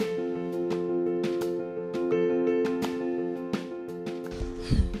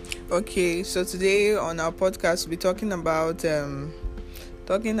Okay, so today on our podcast we'll be talking about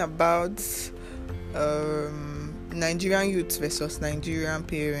Nigerian youth versus Nigerian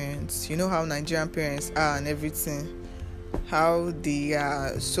parents. You know how Nigerian parents are and everything. How they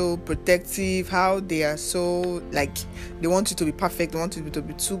are so protective, how they are so they want you to be perfect, they want you to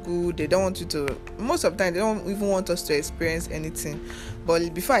be too good, they don't want you to, most of the time they don't even want us to experience anything.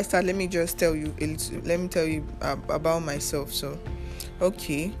 But before I start, let me tell you about myself. So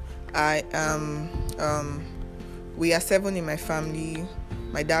okay, I am we are 7 in my family,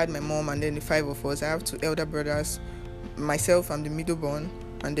 my dad, my mom, and then the 5 of us. I have 2 elder brothers. Myself, I'm the middle born,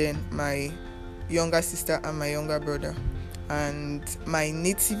 and then my younger sister and my younger brother. And my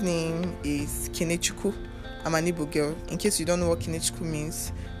native name is Kenechukwu. I'm an Igbo girl. In case you don't know what Kenechukwu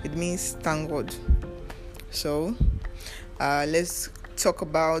means, it means thank God. So let's talk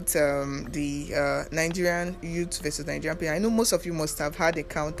about the Nigerian youth versus Nigerian parents. I know most of you must have had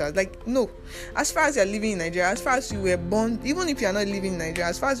encounters. As far as you're living in Nigeria, as far as you were born, even if you're not living in Nigeria,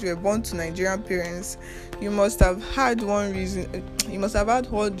 as far as you were born to Nigerian parents, you must have had one reason. You must have had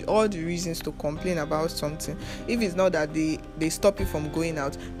all the reasons to complain about something. If it's not that they stop you from going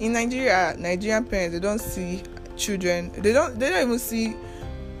out. In Nigeria, Nigerian parents, they don't see children. They don't even see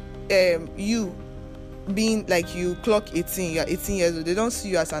you being like you clock 18, you're 18 years old. They don't see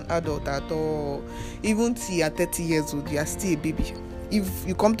you as an adult at all. Even till you're 30 years old, you're still a baby. If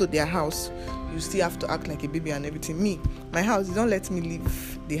you come to their house, you still have to act like a baby and everything. My house, they don't let me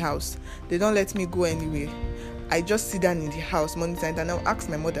leave the house. They don't let me go anywhere. I just sit down in the house Monday night and I'll ask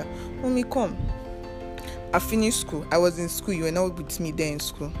my mother, "Mommy, come." I finished school. I was in school. You were not with me there in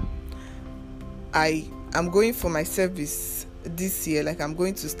school. I am going for my service this year. I'm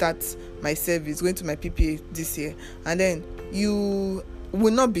going to start my service, going to my PPA this year, and then you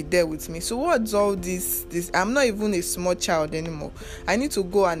will not be there with me. So what's all this? I'm not even a small child anymore. I need to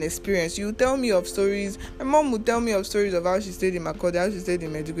go and experience. You tell me of stories. My mom would tell me of stories of how she stayed in Makurdi, how she stayed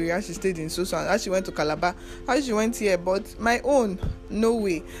in Maiduguri, how she stayed in Soso, how she went to Calabar, how she went here. But my own, no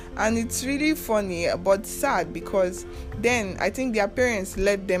way. And it's really funny but sad, because then I think their parents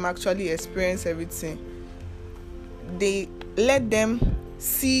let them actually experience everything. They let them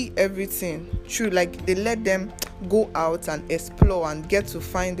see everything true, they let them go out and explore and get to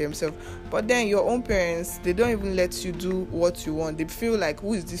find themselves. But then your own parents, they don't even let you do what you want. They feel like,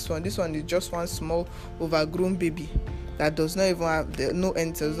 who is this one? This one is just one small overgrown baby that does not even have no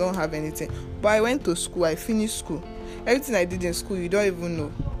answers, don't have anything. But I went to school, I finished school. Everything I did in school, you don't even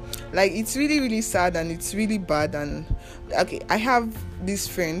know. It's really, really sad and it's really bad. And okay, I have this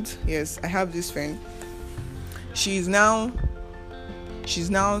friend. Yes, I have this friend. She's now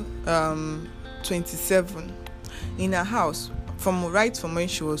 27. In her house, from when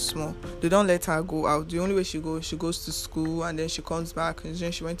she was small, they don't let her go out. The only way she goes to school, and then she comes back, and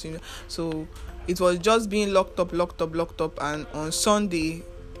then she went to, so it was just being locked up. And on Sunday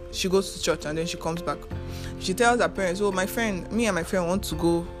she goes to church and then she comes back. She tells her parents, me and my friend want to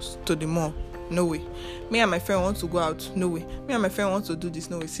go to the mall. No way. Me and my friend want to go out. No way. Me and my friend want to do this.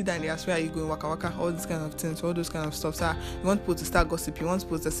 No way. Sit down and they ask, where are you going? Waka waka. All these kind of things. All those kind of stuff. So you want people to start gossip. You want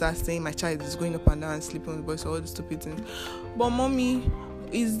people to start saying my child is going up and down and sleeping with boys. All these stupid things. But mommy,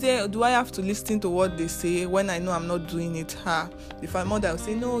 do I have to listen to what they say when I know I'm not doing it? If my mother will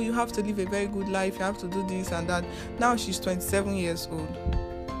say, no, you have to live a very good life. You have to do this and that. Now she's 27 years old.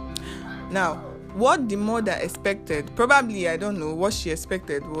 Now, what the mother expected, probably, I don't know, what she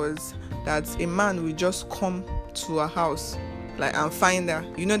expected was that a man will just come to her house and find her.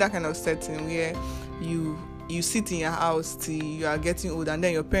 You know, that kind of setting where you sit in your house till you are getting old, and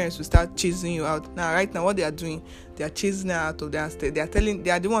then your parents will start chasing you out. Now, right now, what they are doing, they are chasing her out of their state. They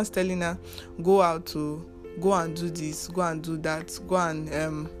are the ones telling her, go out to go and do this, go and do that,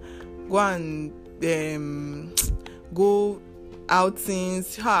 go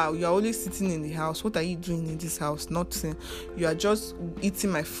outings. You are always sitting in the house. What are you doing in this house? Nothing. You are just eating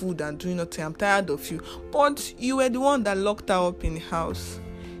my food and doing nothing. I'm tired of you. But you were the one that locked her up in the house.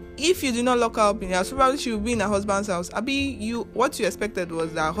 If you did not lock her up in the house, probably she would be in her husband's house. What you expected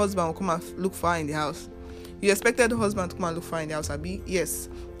was that her husband would come and look for her in the house. You expected the husband to come and look for her in the house, Abi? Yes.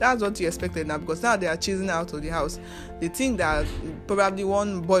 That's what you expected now, because now they are chasing her out of the house. They think that probably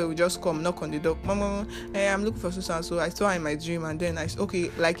one boy will just come, knock on the door. Mama, I'm looking for Susan. So I saw her in my dream, and then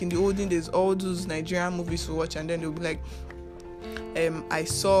like in the olden days, all those Nigerian movies to watch, and then they'll be like, I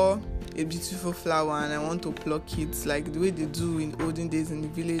saw a beautiful flower and I want to pluck it, like the way they do in olden days in the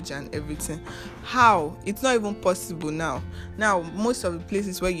village and everything. How? It's not even possible now. Now, most of the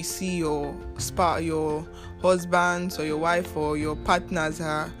places where you see your husbands or your wife or your partners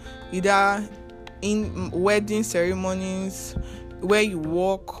are either in wedding ceremonies, where you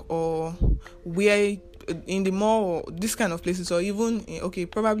work, or where in the mall, or this kind of places, or even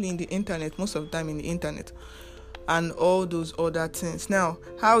probably in the internet, most of the time in the internet, and all those other things. Now,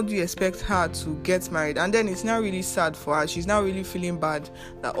 how do you expect her to get married? And then it's now really sad for her. She's now really feeling bad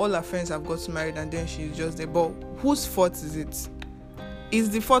that all her friends have gotten married and then she's just there. But whose fault is it? It's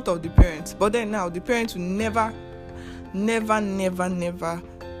the fault of the parents. But then now the parents will never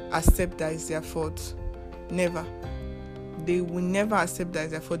accept that it's their fault. Never. They will never accept that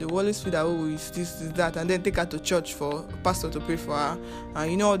it's their fault. They will always feel that, it's this, it's that, and then take her to church for pastor to pray for her,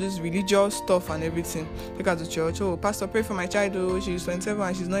 and all this religious stuff and everything. Take her to church. Pastor, pray for my child. She's 27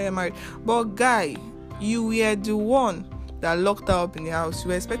 and she's not yet married. But guy, you were the one that locked her up in the house. You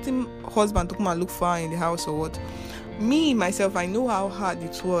were expecting husband to come and look for her in the house, or what? Me myself, I know how hard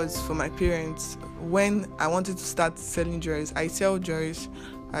it was for my parents when I wanted to start selling jewelries. I sell jewelries,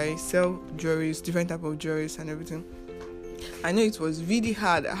 different type of jewelries and everything. I know it was really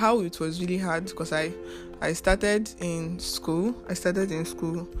hard. How it was really hard, because I started in school.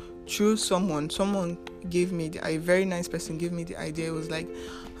 Through someone gave me, a very nice person gave me the idea. It was like,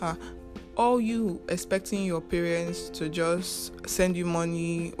 all you expecting your parents to just send you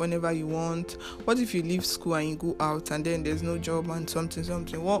money whenever you want. What if you leave school and you go out and then there's no job and something?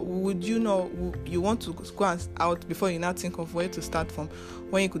 What would you know? You want to go out before you now think of where to start from,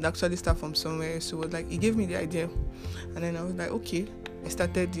 when you could actually start from somewhere. So it was like, he gave me the idea, and then I was like, okay. I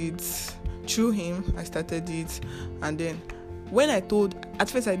started it through him. And then at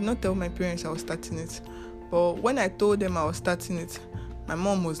first I did not tell my parents I was starting it, but when I told them I was starting it, my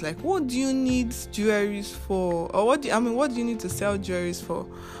mom was like, what do you need jewelries for? Or what do you need to sell jewelries for?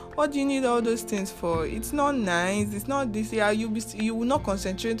 What do you need all those things for? It's not nice. It's not this. Yeah, you will not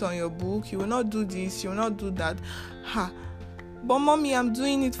concentrate on your book. You will not do this. You will not do that. But mommy, I'm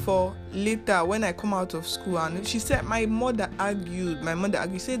doing it for later when I come out of school. And she said, my mother argued.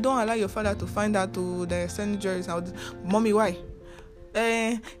 Say, don't allow your father to find out that you're selling jewelries. Mommy, why?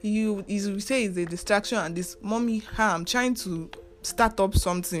 You say it's a distraction and this. Mommy, I'm trying to start up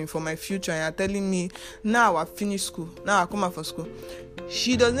something for my future, and you're telling me now I finished school, now I come out from school.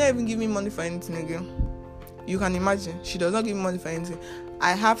 She does not even give me money for anything again. You can imagine, she does not give me money for anything.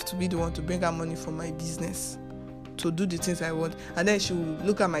 I have to be the one to bring her money for my business, to do the things I want. And then she will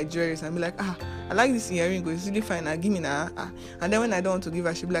look at my jewelries and be like, I like this earring, it's really fine, give me now. And then when I don't want to give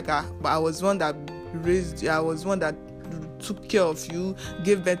her, she'll be like, but I was one that raised you, I was one that took care of you,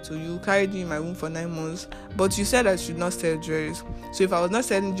 gave birth to you, carried you in my womb for 9 months. But you said I should not sell jewelries. So if I was not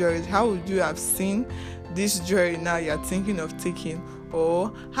selling jewelries, how would you have seen this jewelry now you're thinking of taking?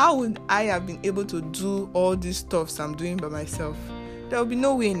 Or how would I have been able to do all these stuffs I'm doing by myself? There will be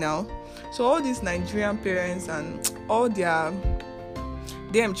no way now. So all these Nigerian parents and all them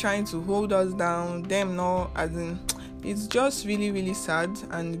trying to hold us down, it's just really, really sad,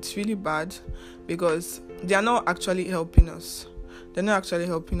 and it's really bad, because they are not actually helping us.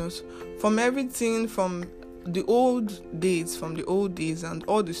 From everything, from the old days, and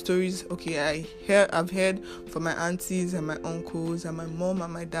all the stories. I've heard from my aunties and my uncles and my mom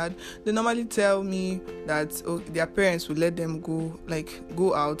and my dad. They normally tell me that their parents would let them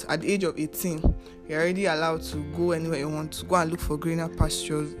go out at the age of 18. You're already allowed to go anywhere you want to go and look for greener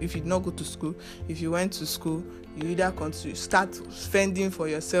pastures. If you did not go to school, if you went to school, you either start spending for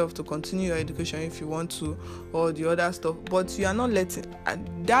yourself to continue your education if you want to, or the other stuff. But you are not letting.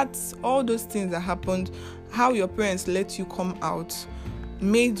 That's all those things that happened. How your parents let you come out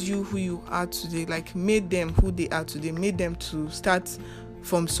made you who you are today. Made them who they are today. Made them to start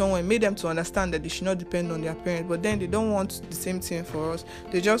from somewhere. Made them to understand that they should not depend on their parents. But then they don't want the same thing for us.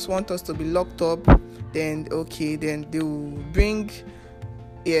 They just want us to be locked up. Then they will bring.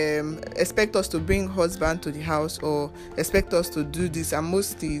 Expect us to bring husband to the house, or expect us to do this, and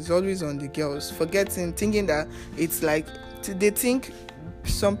mostly it's always on the girls, thinking that it's like, they think,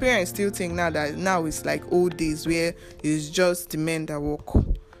 some parents still think now it's like old days where it's just the men that work.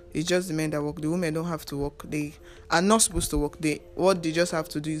 The women don't have to work. They are not supposed to work. What they just have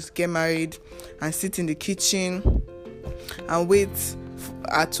to do is get married and sit in the kitchen and wait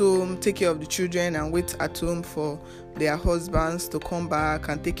at home, take care of the children, and wait at home for their husbands to come back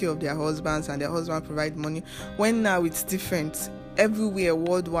and take care of their husbands, and their husband provide money. When now it's different. Everywhere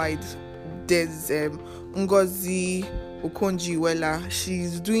worldwide, there's Ngozi Okonjo-Iweala.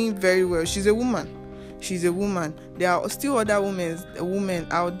 She's doing very well. She's a woman. There are still other women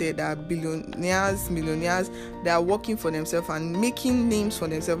out there that are billionaires, millionaires, that are working for themselves and making names for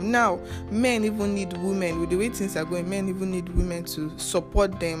themselves. Now, men even need women. With the way things are going, men even need women to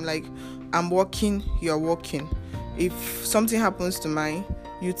support them. I'm working, you're working. if something happens to mine,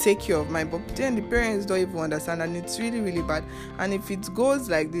 you take care of mine. But then the parents don't even understand, and it's really, really bad. And if it goes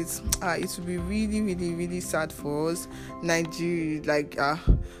like this, it will be really, really, really sad for us, Nigeria.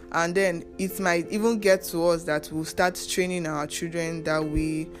 And then it might even get to us that we'll start training our children that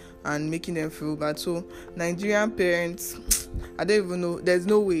way and making them feel bad. So Nigerian parents, I don't even know. There's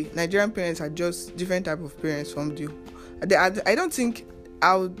no way. Nigerian parents are just different type of parents from you. I don't think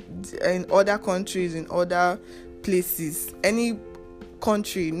out in other countries, in other places, any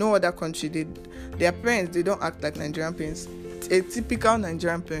country, no other country, their parents, they don't act like Nigerian parents. A typical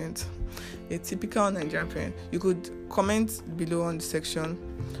Nigerian parent. You could comment below on the section,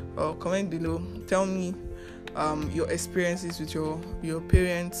 or comment below. Tell me your experiences with your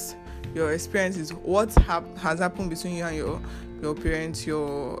parents, your experiences, what has happened between you and your parents,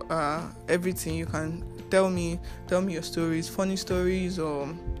 your everything. You can tell me your stories, funny stories, or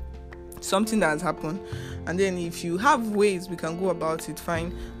something that has happened. And then if you have ways we can go about it,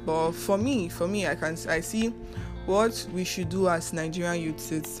 fine. But for me, I see what we should do as Nigerian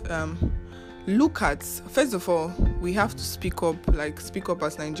youths is look at, first of all, we have to speak up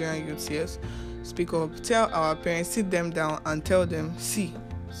as Nigerian youths. Yes, speak up, tell our parents, sit them down and tell them, see,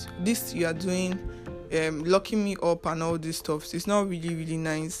 this you are doing, locking me up and all this stuff, it's not really, really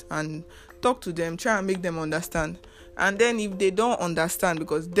nice. And talk to them, try and make them understand. And then if they don't understand,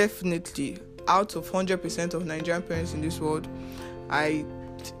 because definitely out of 100% of Nigerian parents in this world,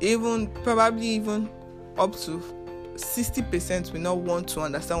 probably even up to 60% will not want to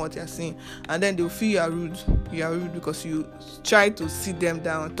understand what you're saying, and then they'll feel you are rude because you try to sit them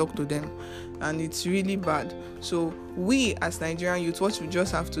down and talk to them, and it's really bad. So we as Nigerian youth, what we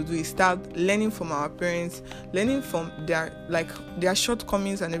just have to do is start learning from our parents, learning from their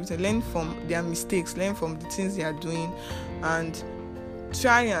shortcomings and everything, learn from their mistakes, learn from the things they are doing, and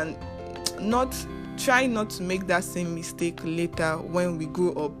try not to make that same mistake later when we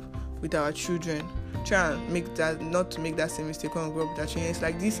grow up with our children. Try and not to make that same mistake when we grow up with our children. It's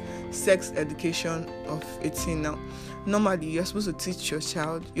like this sex education of 18 now. Normally, you're supposed to teach your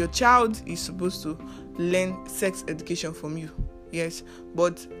child. Your child is supposed to learn sex education from you. Yes,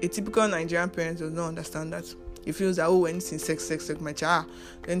 but a typical Nigerian parent does not understand that. It feels that, anything sex, my child,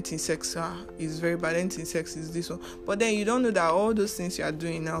 anything sex is very bad, anything sex is this one. But then you don't know that all those things you are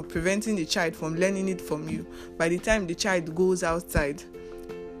doing now, preventing the child from learning it from you. By the time the child goes outside,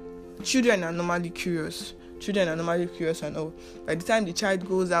 children are normally curious and all. By the time the child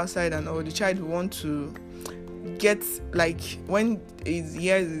goes outside and all, the child will want to get, when he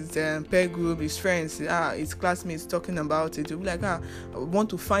hears his peer group, his friends, his classmates talking about it, he'll be like, I want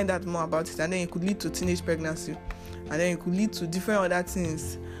to find out more about it. And then it could lead to teenage pregnancy, and then it could lead to different other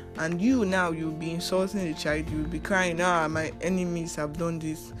things. And you'll be insulting the child, you'll be crying, my enemies have done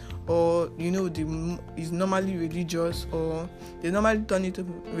this, or is normally religious, or they normally turn it to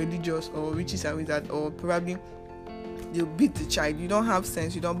religious, or witches are wizards, or probably they'll beat the child. You don't have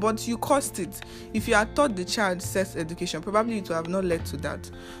sense, but you caused it. If you had taught the child sex education, probably it would have not led to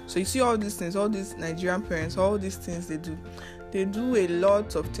that. So you see all these things, all these Nigerian parents, all these things they do a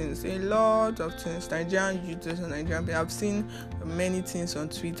lot of things. Nigerian youth and Nigerian parents. I've seen many things on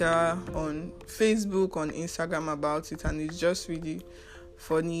Twitter, on Facebook, on Instagram about it, and it's just really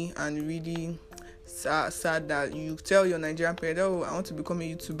funny and really sad that you tell your Nigerian parent, I want to become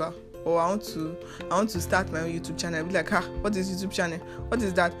a YouTuber, or I want to start my own YouTube channel. I'll be like, what is YouTube channel? What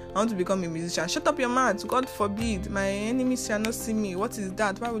is that? I want to become a musician. Shut up your mouth, God forbid. My enemies shall not see me. What is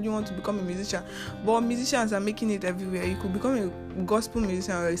that? Why would you want to become a musician? But musicians are making it everywhere. You could become a gospel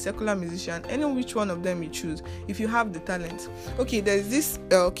musician or a secular musician, any which one of them you choose, if you have the talent. There's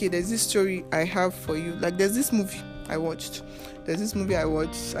this story I have for you. There's this movie I watched.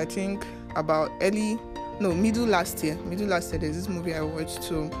 I think about middle last year. There's this movie I watched.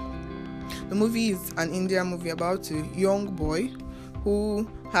 So the movie is an Indian movie about a young boy who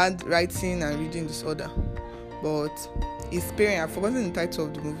had writing and reading disorder, but his parents, I've forgotten the title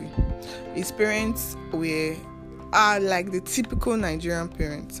of the movie. His parents are like the typical Nigerian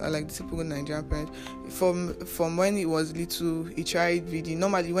parents. From when he was little, he tried reading.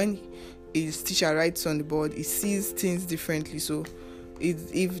 Normally, when his teacher writes on the board, he sees things differently. So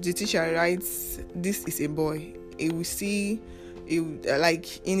if the teacher writes, "This is a boy," he will see, in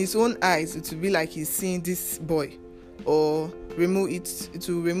his own eyes, it will be like he's seeing this boy, or remove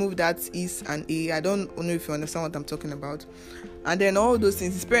that is and a. I don't know if you understand what I'm talking about. And then all those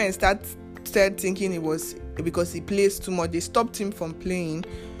things, his parents started thinking it was because he plays too much. They stopped him from playing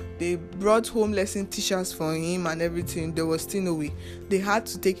they brought home lesson teachers for him and everything. There was still no way. They had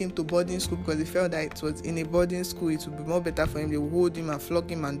to take him to boarding school because they felt that it was in a boarding school it would be more better for him. They would hold him and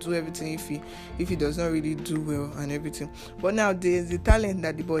flog him and do everything if he does not really do well and everything. But now there's the talent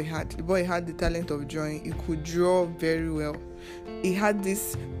that the boy had. The boy had the talent of drawing. He could draw very well. He had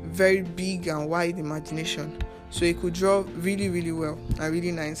this very big and wide imagination, so he could draw really, really well and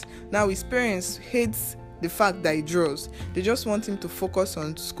really nice. Now his parents hates the fact that he draws. They just want him to focus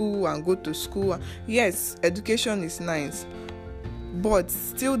on school and go to school. Yes, education is nice, but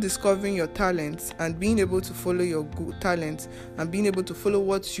still discovering your talents and being able to follow your good talents and being able to follow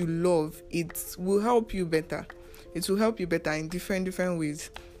what you love, it will help you better. It will help you better in different ways.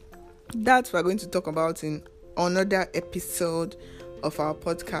 That we're going to talk about in another episode of our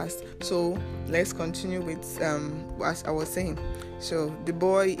podcast. So let's continue with as I was saying. So the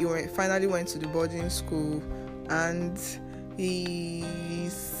boy finally went to the boarding school, and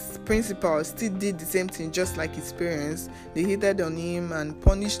his principal still did the same thing, just like his parents. They hated on him and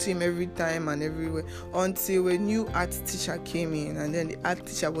punished him every time and everywhere, until a new art teacher came in, and then the art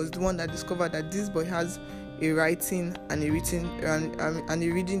teacher was the one that discovered that this boy has a writing and a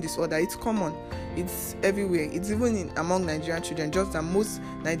reading disorder. It's common. It's everywhere. It's even among Nigerian children. Just that most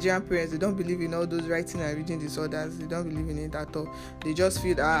Nigerian parents, they don't believe in all those writing and reading disorders. They don't believe in it at all. They just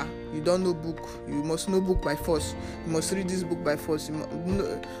feel you don't know book. You must know book by force. You must read this book by force.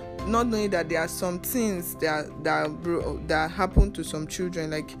 Not knowing that there are some things that happen to some children,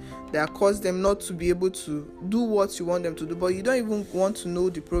 like that cause them not to be able to do what you want them to do, but you don't even want to know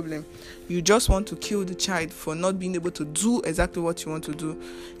the problem. You just want to kill the child for not being able to do exactly what you want to do.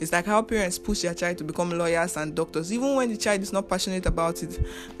 It's like how parents push their child to become lawyers and doctors, even when the child is not passionate about it,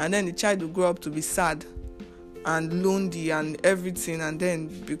 and then the child will grow up to be sad and lonely and everything, and then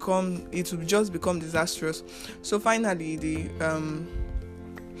it will just become disastrous. So finally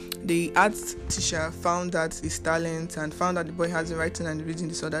the art teacher found out his talent and found that the boy has a writing and reading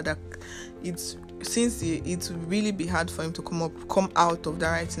disorder, that it would really be hard for him to come out of the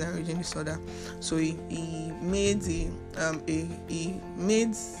writing and reading disorder. So he made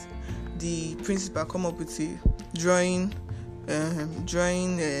the principal come up with a drawing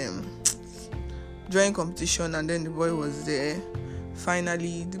competition, and then the boy was there.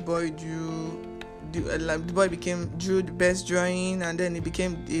 Finally, the boy drew the best drawing, and then he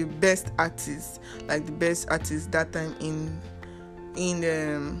became the best artist, like the best artist that time in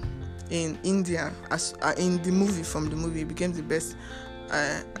India. As in the movie, from the movie, he became the best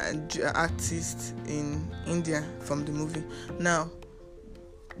artist in India from the movie. Now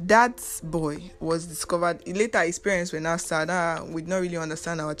that boy was discovered later. His parents were now sad. We don't really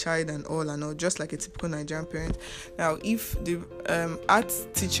understand our child and all, just like a typical Nigerian parent. Now, if the art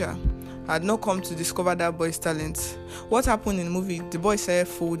teacher had not come to discover that boy's talent, what happened in the movie? The boy started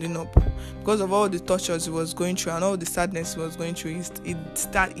folding up because of all the tortures he was going through and all the sadness he was going through.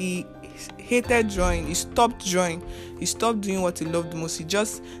 He hated drawing. He stopped drawing. He stopped doing what he loved most. He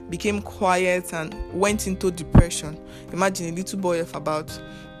just became quiet and went into depression. Imagine a little boy of about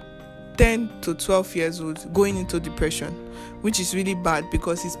 10 to 12 years old going into depression, which is really bad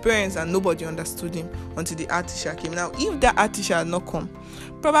because his parents and nobody understood him until the art teacher came. Now, if that art teacher had not come,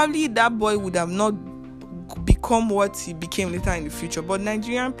 probably that boy would have not become what he became later in the future. But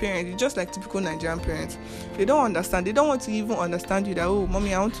Nigerian parents, just like typical Nigerian parents, they don't understand. They don't want to even understand you that, oh,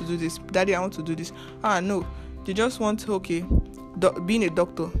 mommy, I want to do this. Daddy, I want to do this. No. They just want, being a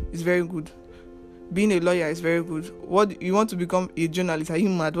doctor is very good. Being a lawyer is very good. What you want to become a journalist? Are you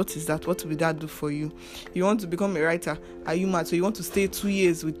mad? What is that? What will that do for you? You want to become a writer? Are you mad? So you want to stay 2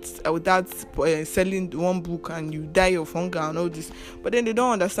 years without selling one book, and you die of hunger and all this. But then they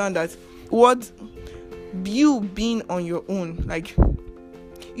don't understand that what you being on your own, like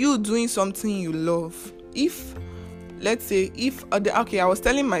you doing something you love. Let's say I was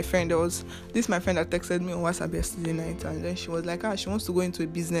telling my friend, my friend that texted me on WhatsApp yesterday night, and then she was like, she wants to go into a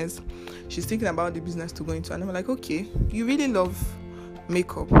business. She's thinking about the business to go into, and I'm like, okay, you really love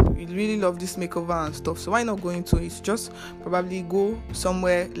makeup, you really love this makeover and stuff, so why not go into it? Just probably go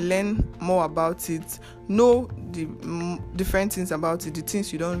somewhere, learn more about it, know the different things about it, the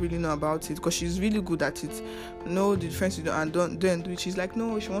things you don't really know about it, because she's really good at it. Know the difference you don't do it. She's like,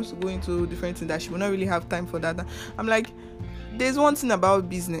 no, she wants to go into different things that she will not really have time for that. I'm like, there's one thing about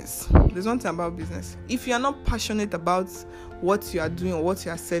business. If you are not passionate about what you are doing or what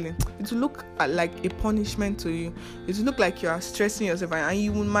you are selling, it will look like a punishment to you. It will look like you are stressing yourself, and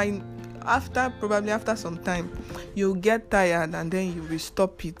you will mind after some time you'll get tired, and then you will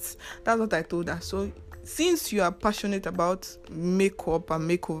stop it. That's what I told her. So since you are passionate about makeup and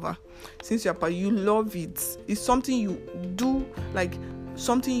makeover, since you love it, it's something you do, like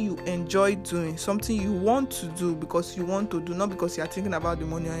something you enjoy doing, something you want to do because you want to do, not because you are thinking about the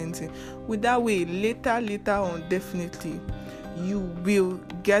money or anything. With that way, later on, definitely you will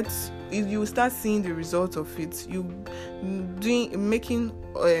start seeing the results of it. You doing a makeover,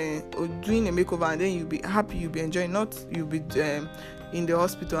 and then you'll be happy, you'll be enjoying, not you'll be in the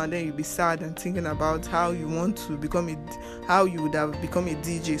hospital and then you'll be sad and thinking about how you want to how you would have become a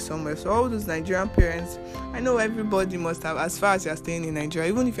DJ somewhere. So all those Nigerian parents, I know everybody must have, as far as you're staying in Nigeria,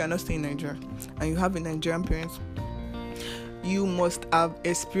 even if you're not staying in Nigeria and you have a Nigerian parents, you must have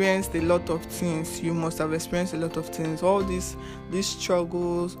experienced a lot of things. All these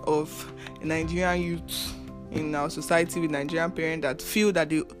struggles of Nigerian youth in our society with Nigerian parents that feel that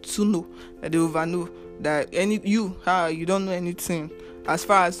they too know, that they overknow, that you don't know anything. As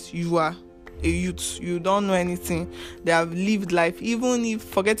far as you are a youth, you don't know anything. They have lived life, even if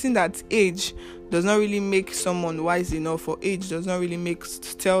forgetting that age does not really make someone wise enough, or age does not really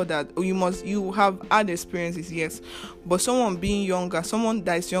tell that you have had experiences, yes, but someone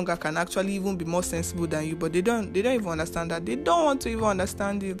that is younger can actually even be more sensible than you, but they don't even understand that. They don't want to even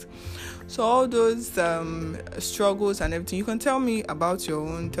understand it. So all those struggles and everything, you can tell me about your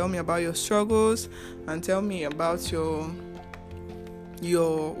own, tell me about your struggles, and tell me about your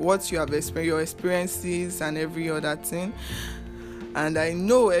what you have experienced, your experiences and every other thing. And I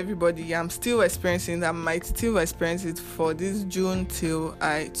know everybody, I'm still experiencing that, might still experience it for this January till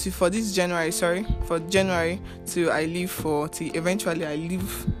I leave till eventually I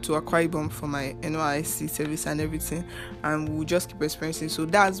leave to Akwa Ibom for my NYSC service and everything, and we'll just keep experiencing. So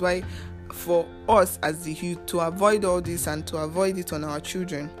that's why for us as the youth, to avoid all this and to avoid it on our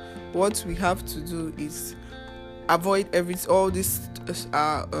children, what we have to do is avoid all these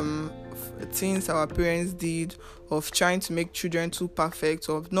things our parents did, of trying to make children too perfect,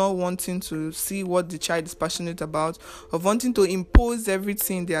 of not wanting to see what the child is passionate about, of wanting to impose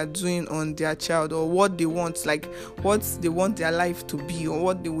everything they are doing on their child, or what they want, like what they want their life to be, or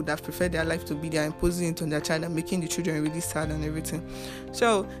what they would have preferred their life to be. They are imposing it on their child and making the children really sad and everything.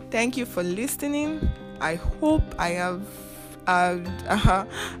 So thank you for listening. I hope I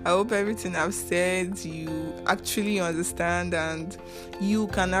hope everything I've said you actually understand, and you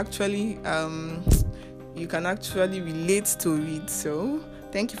can actually relate to it. So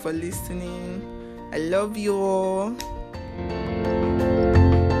thank you for listening. I love you all.